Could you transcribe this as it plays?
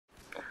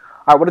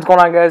Alright, what is going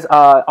on, guys?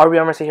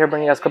 RBUprising here,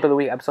 bringing you guys clip of the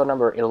week, episode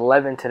number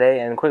 11 today.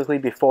 And quickly,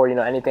 before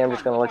anything, I'm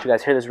just gonna let you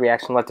guys hear this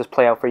reaction. Let this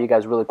play out for you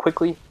guys really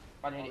quickly,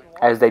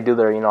 as they do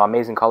their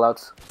amazing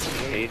callouts.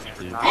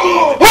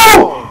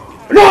 Oh!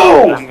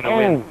 No! I'm gonna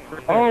win.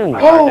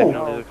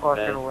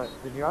 Oh!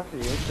 Did you actually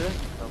use this?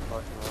 No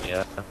fucking way.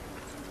 Yeah.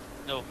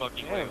 No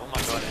fucking way. Oh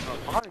my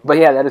god. But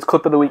yeah, that is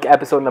clip of the week,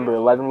 episode number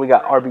 11. We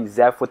got RB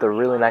Zeph with a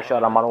really nice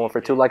shot on Modern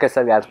Warfare 2. Like I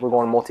said, guys, we're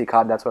going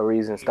multi-cod. That's why we're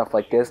using stuff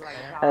like this.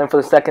 And then for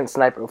the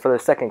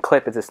second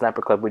clip, it's a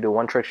sniper clip. We do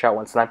one trick shot,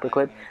 one sniper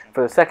clip.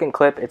 For the second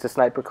clip, it's a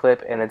sniper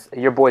clip, and it's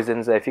your boy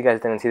Zinza. If you guys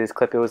didn't see this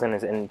clip, it was in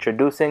his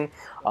introducing.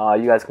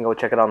 You guys can go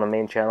check it out on the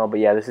main channel. But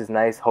yeah, this is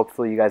nice.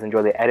 Hopefully, you guys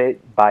enjoy the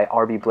edit by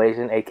RB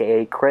Blazing,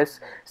 aka Chris.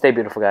 Stay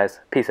beautiful,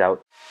 guys. Peace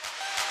out.